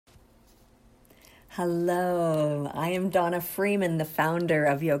Hello, I am Donna Freeman, the founder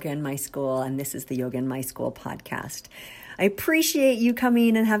of Yoga in My School, and this is the Yoga in My School podcast. I appreciate you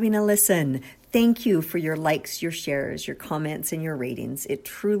coming and having a listen. Thank you for your likes, your shares, your comments, and your ratings. It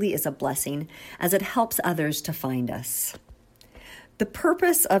truly is a blessing as it helps others to find us. The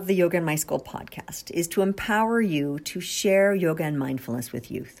purpose of the Yoga in My School podcast is to empower you to share yoga and mindfulness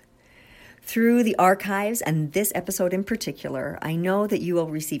with youth. Through the archives and this episode in particular, I know that you will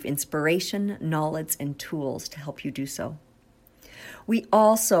receive inspiration, knowledge, and tools to help you do so. We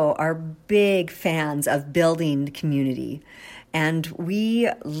also are big fans of building community, and we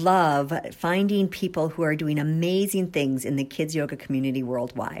love finding people who are doing amazing things in the kids yoga community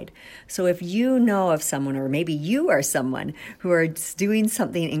worldwide. So if you know of someone, or maybe you are someone who are doing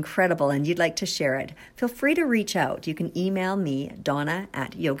something incredible and you'd like to share it, feel free to reach out. You can email me,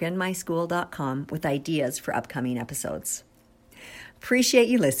 donna@yogainmyschool.com, with ideas for upcoming episodes. Appreciate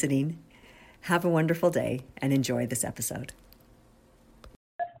you listening. Have a wonderful day and enjoy this episode.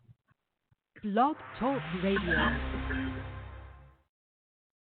 Blog Talk Radio.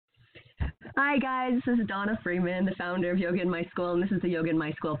 Hi guys, this is Donna Freeman, the founder of Yoga in My School, and this is the Yoga in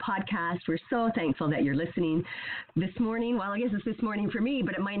My School podcast. We're so thankful that you're listening this morning. Well, I guess it's this morning for me,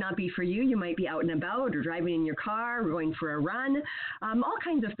 but it might not be for you. You might be out and about or driving in your car or going for a run, all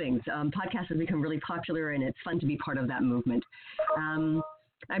kinds of things. Podcasts have become really popular, and it's fun to be part of that movement.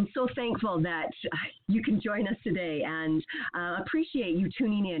 I'm so thankful that you can join us today and appreciate you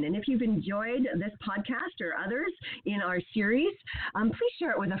tuning in. And if you've enjoyed this podcast or others in our series, please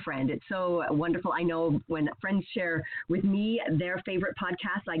share it with a friend. It's so wonderful. I know when friends share with me their favorite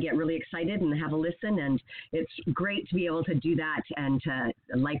podcasts, I get really excited and have a listen. And it's great to be able to do that and to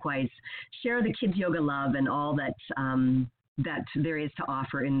likewise share the kids yoga love and all that that there is to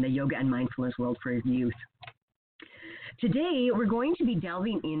offer in the yoga and mindfulness world for youth. Today, we're going to be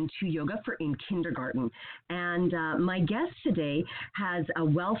delving into yoga in kindergarten. And my guest today has a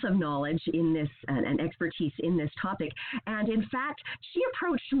wealth of knowledge in this and expertise in this topic. And in fact, she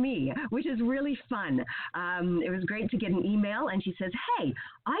approached me, which is really fun. It was great to get an email, and she says, hey,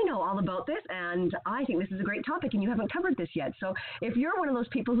 I know all about this, and I think this is a great topic, and you haven't covered this yet. So if you're one of those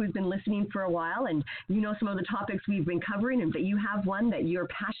people who's been listening for a while, and you know some of the topics we've been covering, and that you have one that you're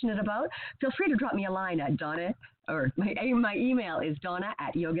passionate about, feel free to drop me a line at Donna, or my email is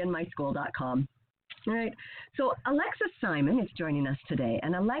donna@yogainmyschool.com. All right. So Alexa Simon is joining us today,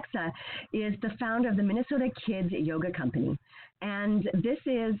 and Alexa is the founder of the Minnesota Kids Yoga Company. And this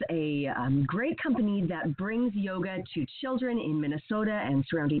is a great company that brings yoga to children in Minnesota and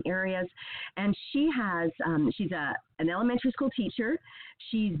surrounding areas. And she's an elementary school teacher.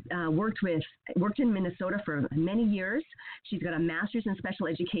 She's worked in Minnesota for many years. She's got a master's in special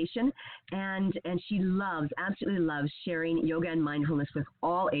education, and she absolutely loves sharing yoga and mindfulness with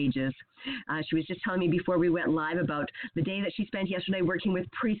all ages. She was just telling me before we went live about the day that she spent yesterday working with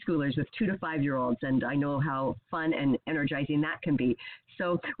preschoolers with 2 to 5 year olds, and I know how fun and energizing that can be.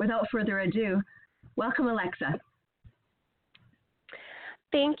 So without further ado, welcome, Alexa.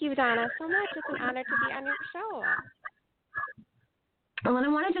 Thank you, Donna, so much. It's an honor to be on your show. Well, and I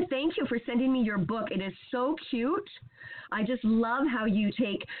wanted to thank you for sending me your book. It is so cute. I just love how you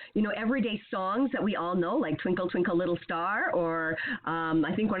take, everyday songs that we all know, like Twinkle, Twinkle, Little Star, or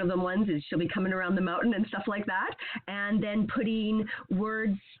I think one of the ones is She'll Be Coming Around the Mountain and stuff like that, and then putting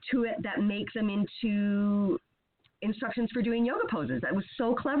words to it that make them into instructions for doing yoga poses. That was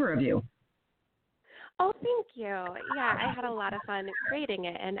so clever of you. Oh, thank you. Yeah, I had a lot of fun creating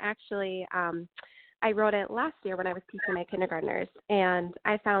it, and actually I wrote it last year when I was teaching my kindergartners, and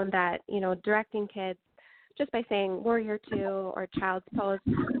I found that, directing kids just by saying Warrior Two or Child's Pose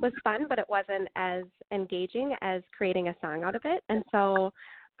was fun, but it wasn't as engaging as creating a song out of it. And so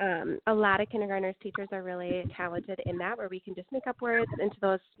a lot of kindergartners teachers are really talented in that, where we can just make up words into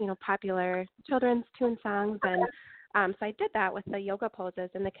those, popular children's tune songs. And so I did that with the yoga poses,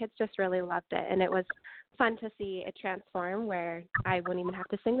 and the kids just really loved it. And it was fun to see it transform, where I wouldn't even have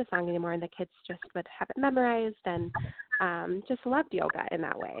to sing the song anymore, and the kids just would have it memorized and just loved yoga in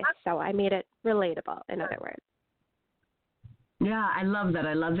that way. So I made it relatable, in other words. Yeah, I love that.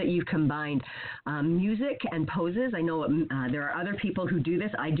 I love that you've combined music and poses. I know there are other people who do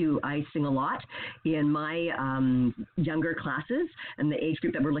this. I sing a lot in my younger classes and the age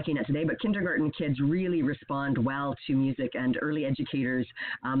group that we're looking at today, but kindergarten kids really respond well to music, and early educators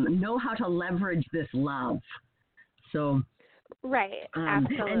know how to leverage this love. So, right,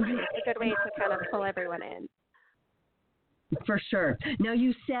 absolutely. It's a good way to kind of pull everyone in. For sure. Now,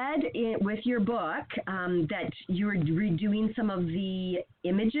 you said with your book that you were redoing some of the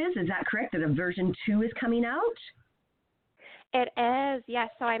images. Is that correct? That a version 2 is coming out? It is, yes.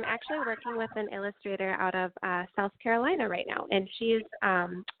 So I'm actually working with an illustrator out of South Carolina right now, and she's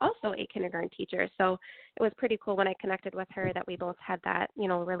also a kindergarten teacher. So it was pretty cool when I connected with her that we both had that,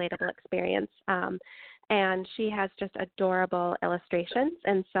 relatable experience. And she has just adorable illustrations,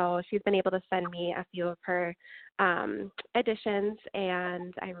 and so she's been able to send me a few of her editions,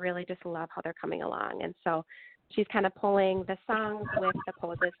 and I really just love how they're coming along. And so she's kind of pulling the songs with the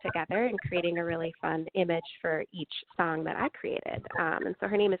poses together and creating a really fun image for each song that I created. And so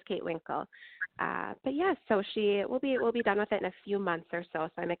her name is Kate Winkle. But yeah, so we'll be done with it in a few months or so.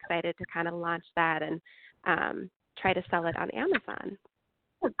 So I'm excited to kind of launch that and try to sell it on Amazon.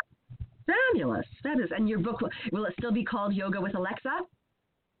 Fabulous. That is. And your book, will it still be called Yoga with Alexa?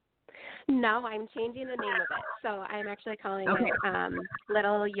 No, I'm changing the name of it. So I'm actually calling it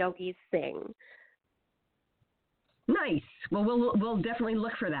Little Yogis Sing. Nice. Well, we'll definitely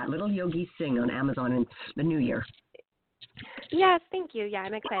look for that. Little Yogis Sing on Amazon in the new year. Yes, thank you. Yeah,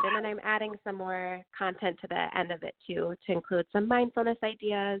 I'm excited. And I'm adding some more content to the end of it, too, to include some mindfulness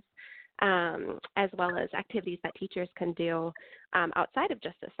ideas, as well as activities that teachers can do outside of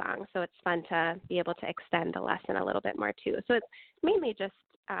just a song. So it's fun to be able to extend the lesson a little bit more, too. So it's mainly just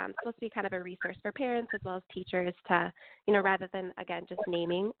supposed to be kind of a resource for parents as well as teachers to, rather than, again, just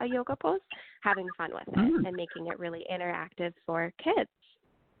naming a yoga pose, having fun with it and making it really interactive for kids.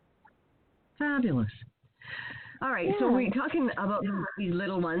 Fabulous. All right, yeah. So we're talking about these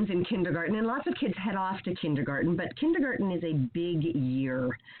little ones in kindergarten, and lots of kids head off to kindergarten, but kindergarten is a big year.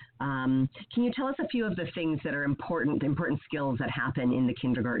 Can you tell us a few of the things that are important skills that happen in the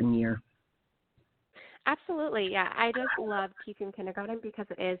kindergarten year? Absolutely, yeah. I just love teaching kindergarten because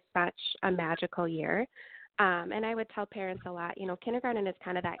it is such a magical year. And I would tell parents a lot, kindergarten is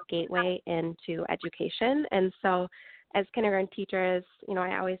kind of that gateway into education. And so as kindergarten teachers,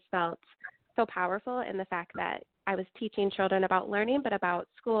 I always felt so powerful in the fact that I was teaching children about learning, but about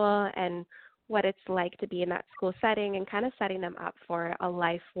school and what it's like to be in that school setting and kind of setting them up for a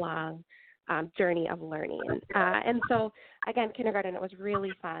lifelong journey of learning. And so, again, kindergarten, it was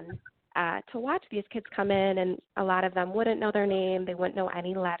really fun to watch these kids come in, and a lot of them wouldn't know their name. They wouldn't know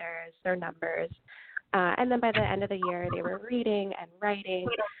any letters, their numbers. And then by the end of the year, they were reading and writing.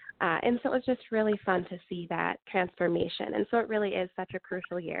 And so it was just really fun to see that transformation. And so it really is such a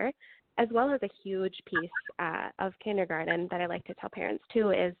crucial year, as well as a huge piece of kindergarten that I like to tell parents,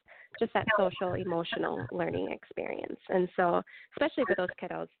 too, is just that social, emotional learning experience. And so especially for those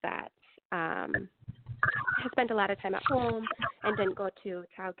kiddos that have spent a lot of time at home and didn't go to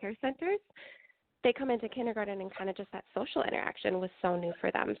child care centers, they come into kindergarten and kind of just that social interaction was so new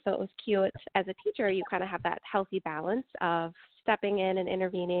for them. So it was cute. As a teacher, you kind of have that healthy balance of stepping in and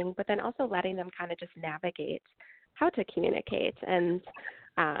intervening, but then also letting them kind of just navigate how to communicate. And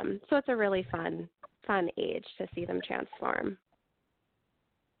so it's a really fun age to see them transform.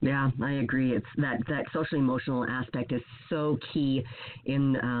 Yeah, I agree. It's that social emotional aspect is so key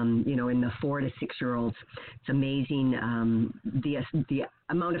in in the 4 to 6 year olds. It's amazing the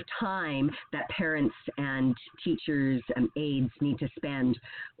amount of time that parents and teachers and aides need to spend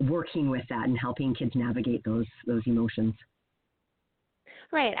working with that and helping kids navigate those emotions.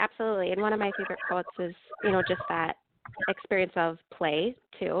 Right, absolutely. And one of my favorite quotes is, just that experience of play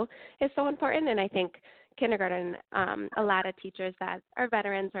too is so important. And I think kindergarten, a lot of teachers that are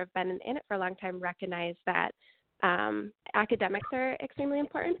veterans or have been in it for a long time recognize that academics are extremely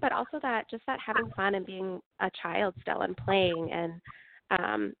important, but also that having fun and being a child still and playing.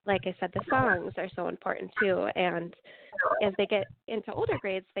 And like I said, the songs are so important too. And as they get into older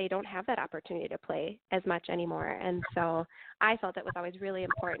grades, they don't have that opportunity to play as much anymore. And so I felt it was always really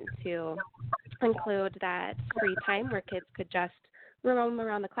important to include that free time where kids could just roam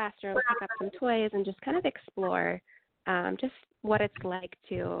around the classroom, pick up some toys, and just kind of explore just what it's like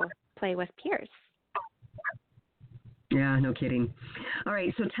to play with peers. Yeah, no kidding. All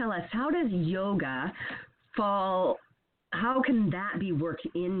right, so tell us, how does yoga how can that be worked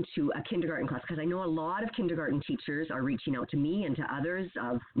into a kindergarten class? Because I know a lot of kindergarten teachers are reaching out to me and to others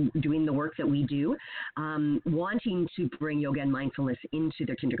of doing the work that we do, wanting to bring yoga and mindfulness into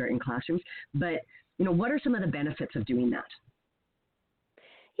their kindergarten classrooms. But, what are some of the benefits of doing that?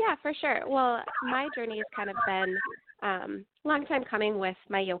 Yeah, for sure. Well, my journey has kind of been long time coming with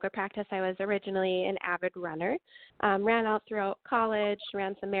my yoga practice. I was originally an avid runner, ran out throughout college,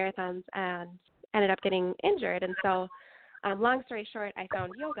 ran some marathons, and ended up getting injured. And so long story short, I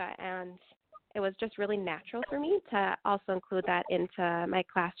found yoga, and it was just really natural for me to also include that into my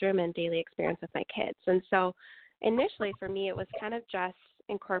classroom and daily experience with my kids. And so initially for me, it was kind of just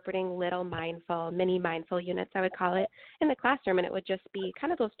incorporating little mini mindful units, I would call it, in the classroom. And it would just be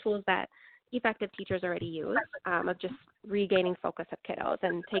kind of those tools that effective teachers already use, of just regaining focus of kiddos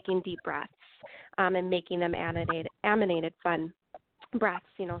and taking deep breaths, and making them animated fun breaths,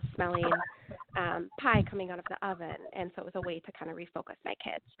 smelling pie coming out of the oven. And so it was a way to kind of refocus my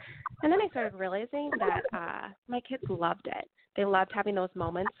kids. And then I started realizing that my kids loved it. They loved having those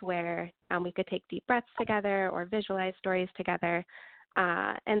moments where we could take deep breaths together or visualize stories together.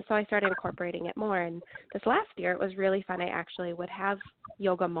 And so I started incorporating it more. And this last year, it was really fun. I actually would have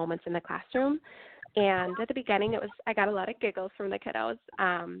yoga moments in the classroom. And at the beginning, I got a lot of giggles from the kiddos.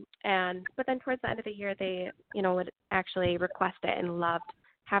 But then towards the end of the year, they, would actually request it and loved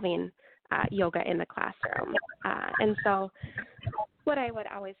having yoga in the classroom. And so what I would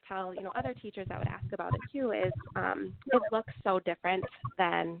always tell, other teachers that would ask about it too is it looks so different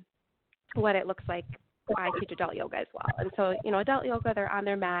than what it looks like I teach adult yoga as well. And so, adult yoga, they're on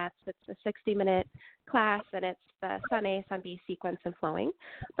their mats. It's a 60-minute class, and it's the Sun A, Sun B sequence and flowing.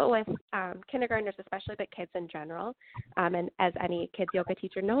 But with kindergartners especially, but kids in general, and as any kids yoga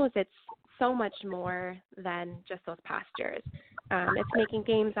teacher knows, it's so much more than just those postures. It's making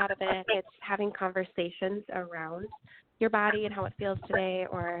games out of it. It's having conversations around your body and how it feels today,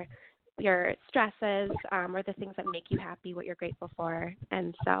 or your stresses, or the things that make you happy, what you're grateful for.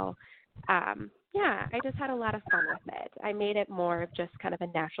 And so, I just had a lot of fun with it. I made it more of just kind of a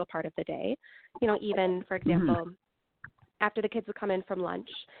natural part of the day. Even, for example, after the kids would come in from lunch,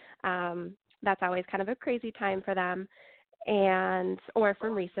 that's always kind of a crazy time for them, or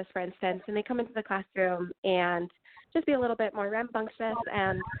from recess, for instance, and they come into the classroom and just be a little bit more rambunctious.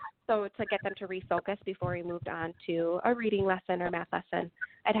 And so to get them to refocus before we moved on to a reading lesson or math lesson,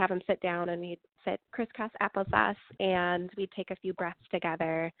 I'd have them sit down and we'd sit crisscross applesauce, and we'd take a few breaths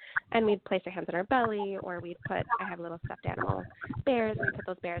together, and we'd place our hands on our belly, or I have little stuffed animal bears, and we'd put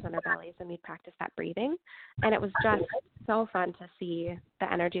those bears on our bellies, and we'd practice that breathing. And it was just so fun to see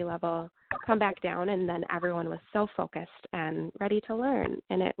the energy level come back down, and then everyone was so focused and ready to learn.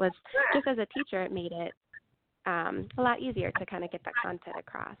 And it was, just as a teacher, it made it a lot easier to kind of get that content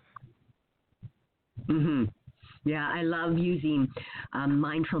across. Mm-hmm. Yeah, I love using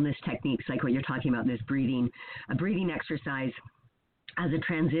mindfulness techniques like what you're talking about, this a breathing exercise as a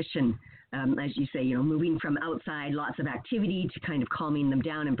transition, as you say, moving from outside, lots of activity, to kind of calming them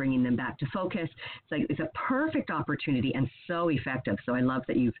down and bringing them back to focus. It's a perfect opportunity and so effective. So I love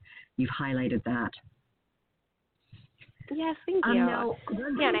that you've highlighted that. Yes, thank you. Now,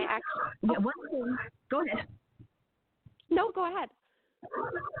 one thing. Go ahead. No, go ahead.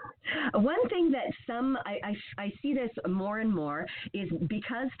 One thing that I see this more and more is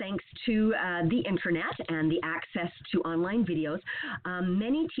because thanks to the internet and the access to online videos,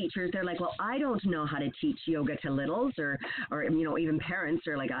 many teachers, they're like, well, I don't know how to teach yoga to littles, or even parents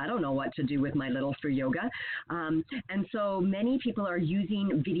are like, I don't know what to do with my littles for yoga. And so many people are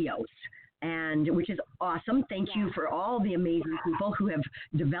using videos, which is awesome. Thank you for all the amazing people who have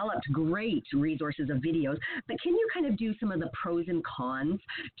developed great resources of videos. But can you kind of do some of the pros and cons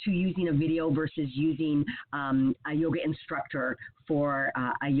to using a video versus using a yoga instructor for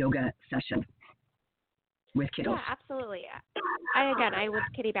a yoga session with kiddos? Yeah, absolutely. I would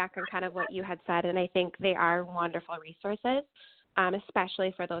piggyback on kind of what you had said, and I think they are wonderful resources,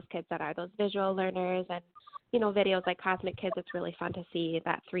 especially for those kids that are those visual learners. And videos like Cosmic Kids, it's really fun to see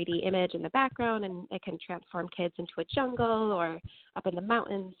that 3D image in the background, and it can transform kids into a jungle or up in the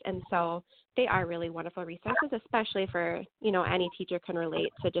mountains. And so they are really wonderful resources, especially for, any teacher can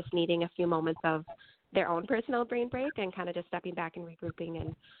relate to just needing a few moments of their own personal brain break and kind of just stepping back and regrouping.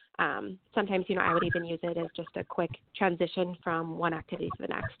 And sometimes, I would even use it as just a quick transition from one activity to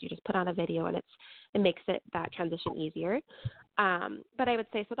the next. You just put on a video and it makes that transition easier. But I would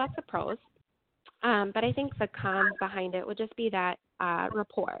say, so that's the pros. But I think the cons behind it would just be that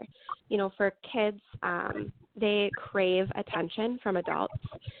rapport. For kids, they crave attention from adults,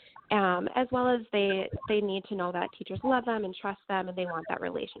 as well as they need to know that teachers love them and trust them, and they want that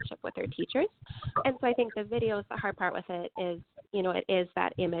relationship with their teachers. And so I think the hard part with it is, it is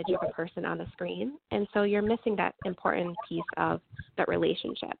that image of a person on the screen. And so you're missing that important piece of that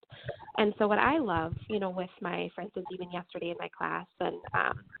relationship. And so what I love, with for instance, even yesterday in my class,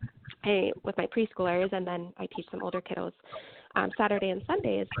 and with my preschoolers, and then I teach some older kiddos Saturday and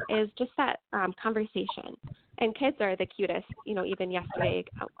Sundays, is just that conversation. And kids are the cutest. Even yesterday,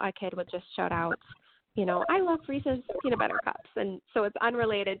 a kid would just shout out, I love Reese's peanut butter cups. And so it's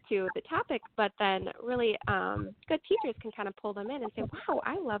unrelated to the topic, but then really good teachers can kind of pull them in and say, wow,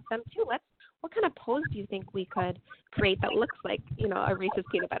 I love them too. What kind of pose do you think we could create that looks like, a Reese's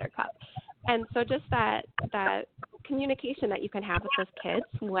peanut butter cup? And so just that communication that you can have with those kids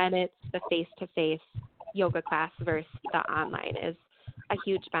when it's the face-to-face yoga class versus the online is a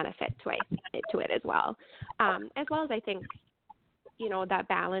huge benefit to it as well. As well as I think, that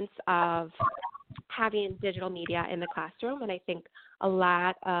balance of having digital media in the classroom. And I think a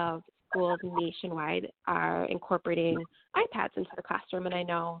lot of schools nationwide are incorporating iPads into the classroom. And I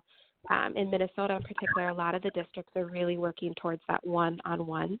know in Minnesota in particular, a lot of the districts are really working towards that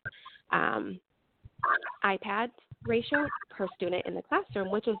one-on-one iPad ratio per student in the classroom,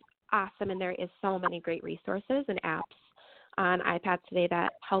 which is awesome. And there is so many great resources and apps on iPads today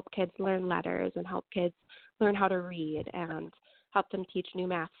that help kids learn letters and help kids learn how to read and help them teach new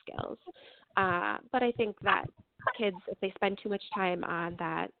math skills. But I think that kids, if they spend too much time on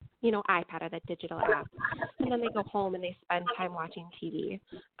that, iPad or that digital app, and then they go home and they spend time watching TV,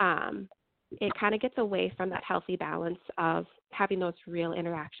 it kind of gets away from that healthy balance of having those real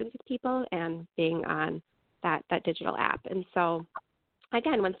interactions with people and being on that digital app. And so,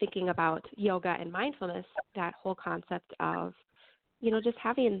 again, when thinking about yoga and mindfulness, that whole concept of, just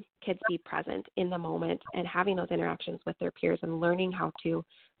having kids be present in the moment and having those interactions with their peers and learning how to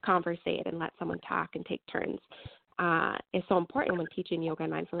conversate and let someone talk and take turns is so important when teaching yoga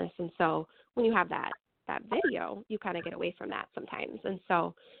and mindfulness. And so when you have that video, you kind of get away from that sometimes. And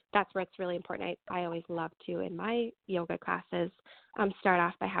so that's where it's really important. I always love to, in my yoga classes, start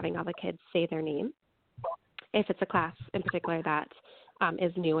off by having all the kids say their name, if it's a class in particular that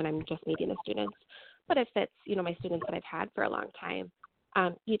is new and I'm just meeting the students. But if it's, my students that I've had for a long time,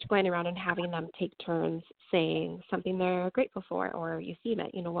 each going around and having them take turns saying something they're grateful for, or you see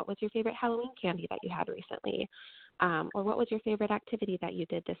it, what was your favorite Halloween candy that you had recently? Or what was your favorite activity that you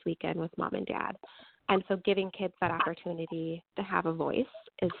did this weekend with mom and dad? And so giving kids that opportunity to have a voice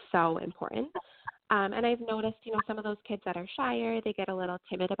is so important. And I've noticed, some of those kids that are shyer, they get a little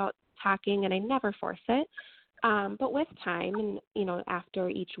timid about talking, and I never force it. But with time and, after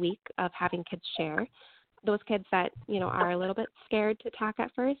each week of having kids share, those kids that, are a little bit scared to talk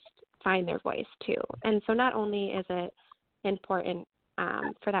at first find their voice too. And so not only is it important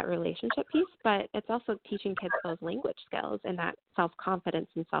for that relationship piece, but it's also teaching kids those language skills and that self-confidence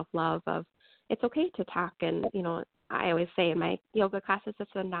and self-love of it's okay to talk. And, I always say in my yoga classes,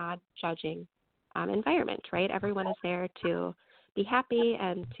 it's a non-judging environment, right? Everyone is there to be happy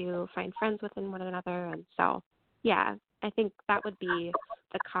and to find friends within one another. And so, yeah, I think that would be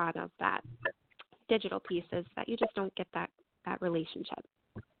the con of that digital piece, is that you just don't get that relationship.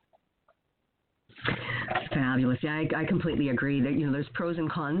 Fabulous. Yeah, I completely agree that, there's pros and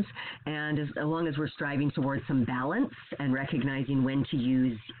cons. And as long as we're striving towards some balance and recognizing when to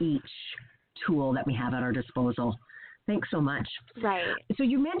use each tool that we have at our disposal. Thanks so much. Right. So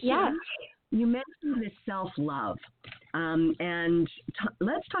you mentioned this self-love, and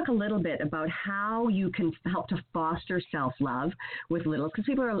let's talk a little bit about how you can help to foster self-love with littles, because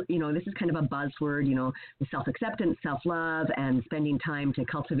people are, this is kind of a buzzword, the self-acceptance, self-love, and spending time to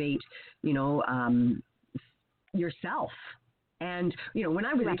cultivate, yourself. And, when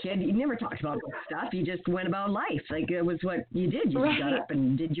I was a kid, you never talked about this stuff. You just went about life. Like, it was what you did. You just got up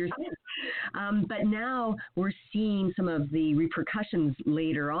and did your thing. But now we're seeing some of the repercussions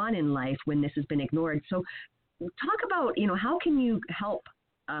later on in life when this has been ignored. So talk about, how can you help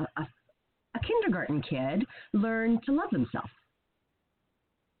a kindergarten kid learn to love themselves?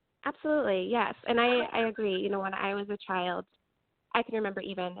 Absolutely, yes. And I agree. When I was a child, I can remember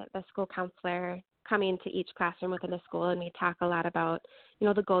even the school counselor coming to each classroom within the school, and we talk a lot about,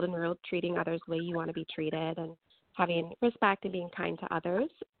 the golden rule, treating others the way you want to be treated and having respect and being kind to others.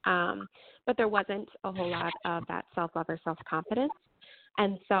 But there wasn't a whole lot of that self-love or self-confidence.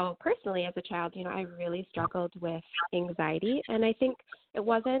 And so personally, as a child, I really struggled with anxiety. And I think it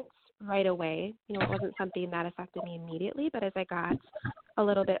wasn't right away. It wasn't something that affected me immediately. But as I got a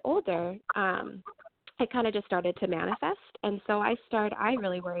little bit older, it kind of just started to manifest. And so I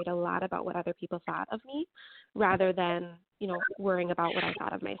really worried a lot about what other people thought of me rather than, worrying about what I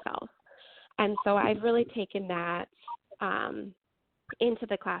thought of myself. And so I've really taken that into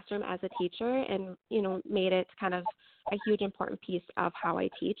the classroom as a teacher and, made it kind of a huge important piece of how I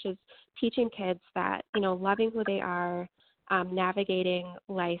teach, is teaching kids that, loving who they are, navigating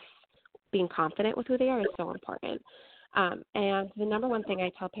life, being confident with who they are is so important. And the number one thing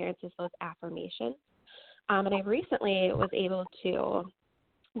I tell parents is those affirmations. And I recently was able to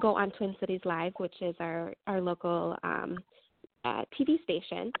go on Twin Cities Live, which is our local TV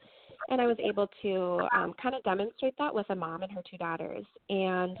station. And I was able to kind of demonstrate that with a mom and her two daughters.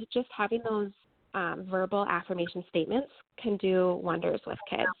 And just having those verbal affirmation statements can do wonders with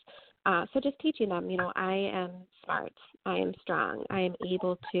kids. So just teaching them, I am smart, I am strong, I am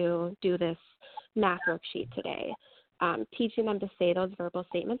able to do this math worksheet today. teaching them to say those verbal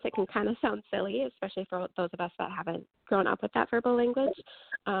statements. It can kind of sound silly, especially for those of us that haven't grown up with that verbal language.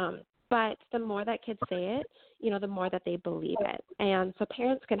 But the more that kids say it, the more that they believe it. And so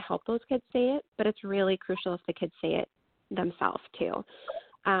parents can help those kids say it, but it's really crucial if the kids say it themselves too.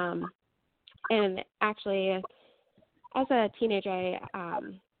 And actually, as a teenager, I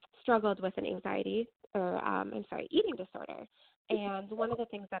struggled with an eating disorder. And one of the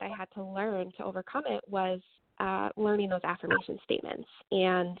things that I had to learn to overcome it was learning those affirmation statements.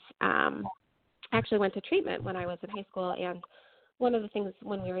 And I actually went to treatment when I was in high school. And one of the things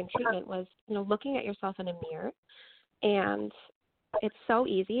when we were in treatment was, looking at yourself in a mirror. And it's so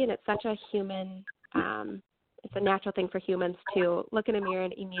easy, and it's such a human, it's a natural thing for humans to look in a mirror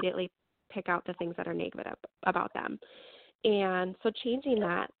and immediately pick out the things that are negative about them. And so changing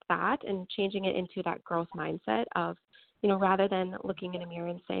that thought and changing it into that growth mindset of, rather than looking in a mirror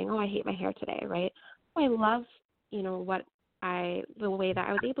and saying, oh, I hate my hair today, right? Oh, I love, the way that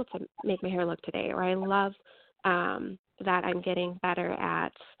I was able to make my hair look today, or I love that I'm getting better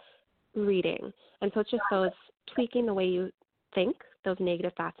at reading. And so it's just those tweaking the way you think, those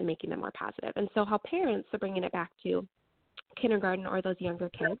negative thoughts, and making them more positive. And so how parents, so bringing it back to kindergarten or those younger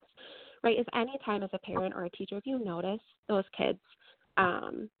kids, right, is any time as a parent or a teacher, if you notice those kids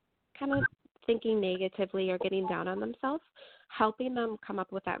kind of thinking negatively or getting down on themselves, helping them come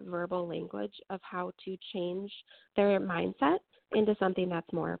up with that verbal language of how to change their mindset into something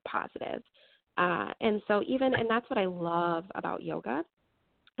that's more positive. And that's what I love about yoga,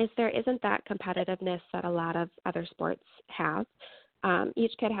 is there isn't that competitiveness that a lot of other sports have.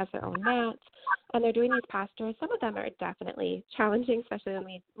 Each kid has their own mat, and they're doing these postures. Some of them are definitely challenging, especially when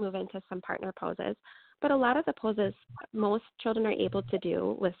we move into some partner poses. But a lot of the poses most children are able to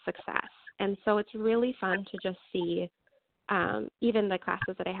do with success. And so it's really fun to just see, even the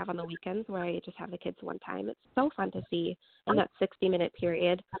classes that I have on the weekends where I just have the kids one time. It's so fun to see in that 60-minute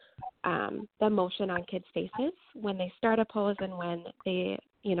period the emotion on kids' faces when they start a pose and when they,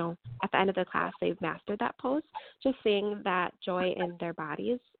 at the end of the class, they've mastered that pose, just seeing that joy in their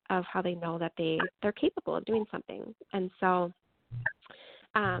bodies of how they know that they're capable of doing something. And so,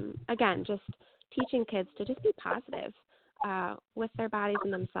 again, just teaching kids to just be positive with their bodies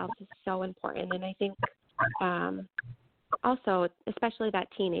and themselves is so important. And I think also, especially that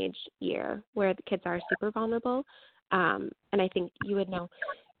teenage year where the kids are super vulnerable, and I think you would know,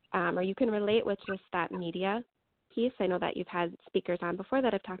 or you can relate with just that media piece. I know that you've had speakers on before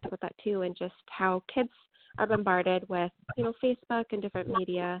that have talked about that too, and just how kids are bombarded with, Facebook and different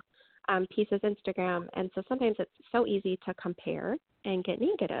media pieces, Instagram. And so sometimes it's so easy to compare and get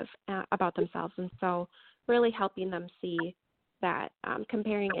negative about themselves. And so really helping them see that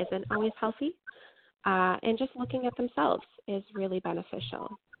comparing isn't always healthy, and just looking at themselves is really beneficial.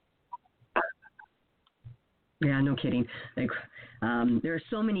 Yeah, no kidding. There are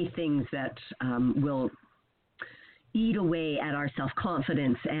so many things that will eat away at our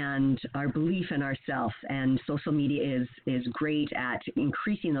self-confidence and our belief in ourselves. And social media is great at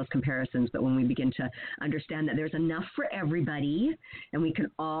increasing those comparisons. But when we begin to understand that there's enough for everybody and we can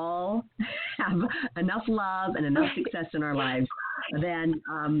all have enough love and enough success in our lives, then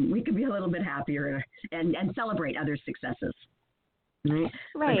we can be a little bit happier and celebrate other successes. Right.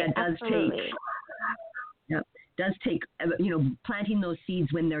 Right. But that does take planting those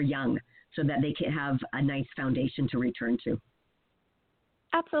seeds when they're young, so that they can have a nice foundation to return to.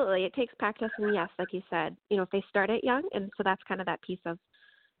 Absolutely. It takes practice. And yes, like you said, if they start it young, and so that's kind of that piece of,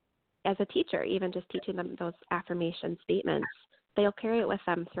 as a teacher, even just teaching them those affirmation statements, they'll carry it with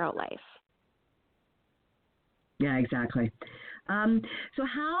them throughout life. Yeah, exactly. So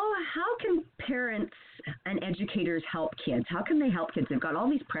how can parents and educators help kids? How can they help kids? They've got all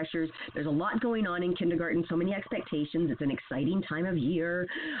these pressures. There's a lot going on in kindergarten, so many expectations. It's an exciting time of year,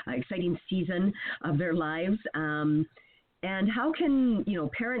 exciting season of their lives. And how can,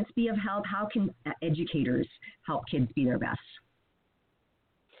 parents be of help? How can educators help kids be their best?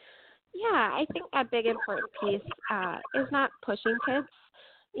 Yeah, I think a big important piece is not pushing kids.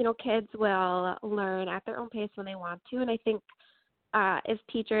 Kids will learn at their own pace when they want to. And I think as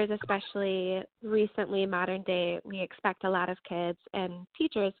teachers, especially recently, modern day, we expect a lot of kids, and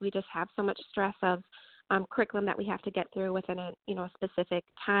teachers, we just have so much stress of curriculum that we have to get through within a specific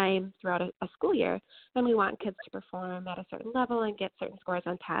time throughout a school year, and we want kids to perform at a certain level and get certain scores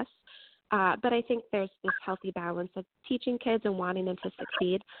on tests. But I think there's this healthy balance of teaching kids and wanting them to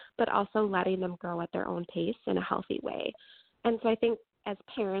succeed, but also letting them grow at their own pace in a healthy way. And so I think as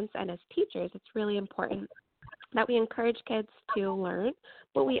parents and as teachers, it's really important that we encourage kids to learn,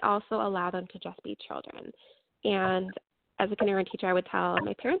 but we also allow them to just be children. And as a kindergarten teacher, I would tell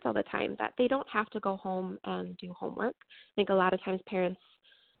my parents all the time that they don't have to go home and do homework. I think a lot of times parents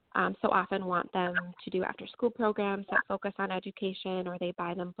so often want them to do after-school programs that focus on education, or they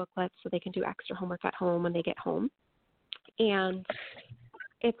buy them booklets so they can do extra homework at home when they get home. And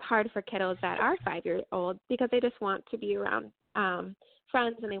it's hard for kiddos that are 5-year-old because they just want to be around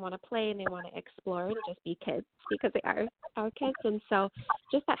friends, and they want to play, and they want to explore and just be kids because they are kids. And so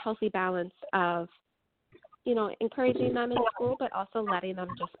just that healthy balance of, encouraging them in school, but also letting them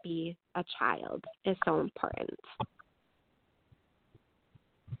just be a child is so important.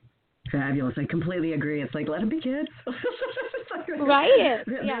 Fabulous. I completely agree. It's like, let them be kids. Right.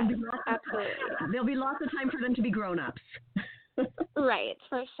 Yeah, absolutely. There'll be lots of time for them to be grown-ups. Right,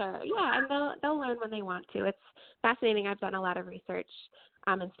 for sure. Yeah, and they'll learn when they want to. It's fascinating. I've done a lot of research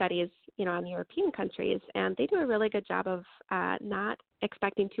and studies, on European countries, and they do a really good job of not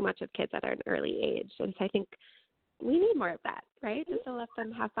expecting too much of kids at an early age. And so I think we need more of that, right? Just to let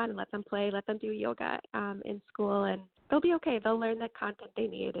them have fun, let them play, let them do yoga in school, and they'll be okay. They'll learn the content they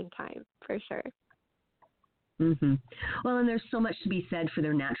need in time, for sure. Mm-hmm. Well, and there's so much to be said for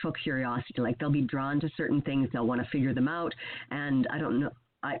their natural curiosity. Like, they'll be drawn to certain things. They'll want to figure them out. And I don't know,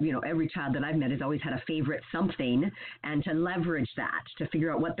 every child that I've met has always had a favorite something, and to leverage that, to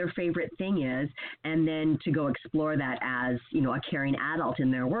figure out what their favorite thing is, and then to go explore that as, a caring adult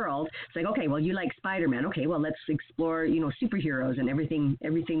in their world. It's like, okay, well, you like Spider-Man. Okay, well, let's explore, superheroes and everything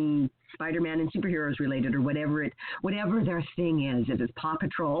Spider-Man and superheroes related, or whatever their thing is. If it's Paw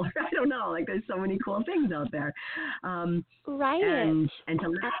Patrol, I don't know. Like, there's so many cool things out there. Right. And to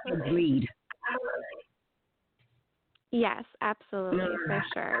let them read. Yes, absolutely, for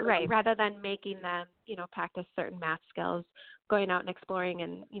sure. Right. Rather than making them, practice certain math skills, going out and exploring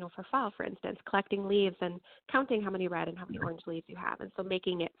and, for fall, for instance, collecting leaves and counting how many red and how many orange leaves you have. And so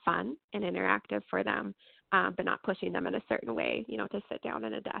making it fun and interactive for them, but not pushing them in a certain way, to sit down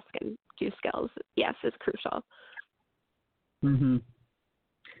at a desk and do skills, yes, is crucial. Mm-hmm.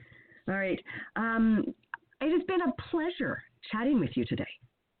 All right. It has been a pleasure chatting with you today.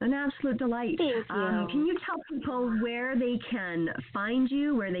 An absolute delight. Thank you. Can you tell people where they can find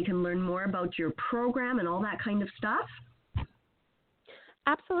you, where they can learn more about your program and all that kind of stuff?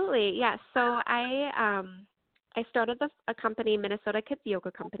 Absolutely, yes. So I started a company, Minnesota Kids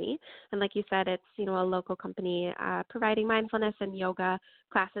Yoga Company, and like you said, it's a local company providing mindfulness and yoga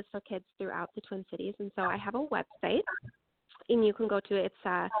classes for kids throughout the Twin Cities. And so I have a website, and you can go to it.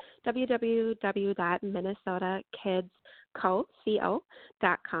 It's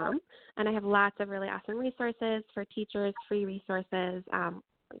www.minnesotakidsco.com, and I have lots of really awesome resources for teachers, free resources,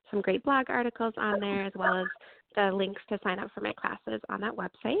 some great blog articles on there, as well as the links to sign up for my classes on that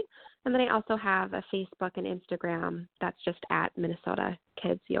website. And then I also have a Facebook and Instagram that's just at Minnesota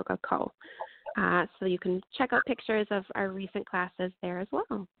Kids Yoga Co. So you can check out pictures of our recent classes there as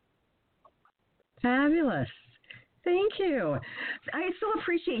well. Fabulous. Thank you. I so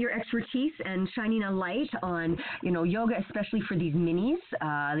appreciate your expertise and shining a light on, yoga, especially for these minis,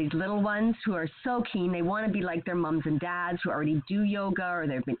 these little ones who are so keen. They want to be like their moms and dads who already do yoga, or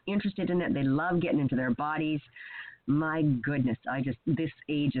they've been interested in it. They love getting into their bodies. My goodness, this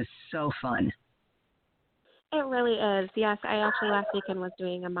age is so fun. It really is. Yes, I actually last weekend was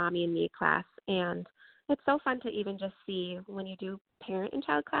doing a Mommy and Me class, and it's so fun to even just see when you do parent and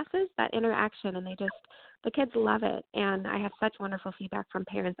child classes, that interaction, and the kids love it. And I have such wonderful feedback from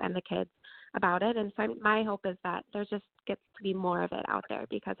parents and the kids about it. And so my hope is that there just gets to be more of it out there,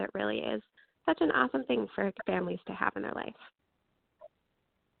 because it really is such an awesome thing for families to have in their life.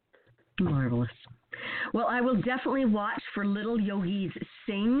 Marvelous. Well, I will definitely watch for Little Yogis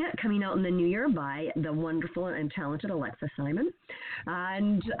Sing, coming out in the new year by the wonderful and talented Alexa Simon.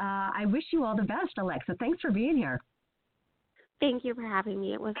 And I wish you all the best, Alexa. Thanks for being here. Thank you for having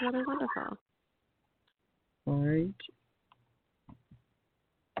me. It was really wonderful. All right.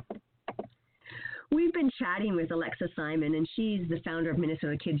 We've been chatting with Alexa Simon, and she's the founder of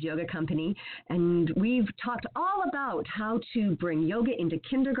Minnesota Kids Yoga Company, and we've talked all about how to bring yoga into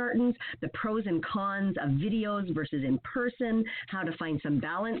kindergartens, the pros and cons of videos versus in person, how to find some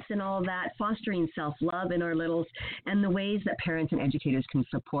balance in all that, fostering self-love in our littles, and the ways that parents and educators can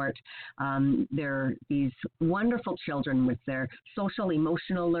support these wonderful children with their social,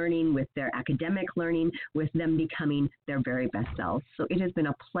 emotional learning, with their academic learning, with them becoming their very best selves. So it has been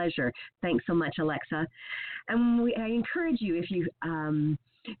a pleasure. Thanks so much, Alexa. And I encourage you, if you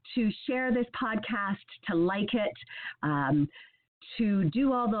to share this podcast, to like it, to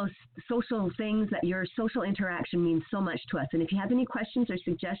do all those social things that your social interaction means so much to us. And if you have any questions or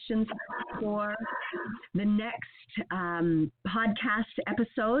suggestions for the next podcast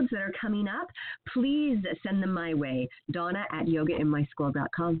episodes that are coming up, please send them my way,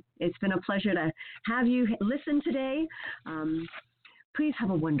 Donna@yogainmyschool.com. It's been a pleasure to have you listen today. Please have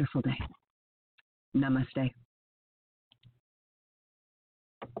a wonderful day. Namaste.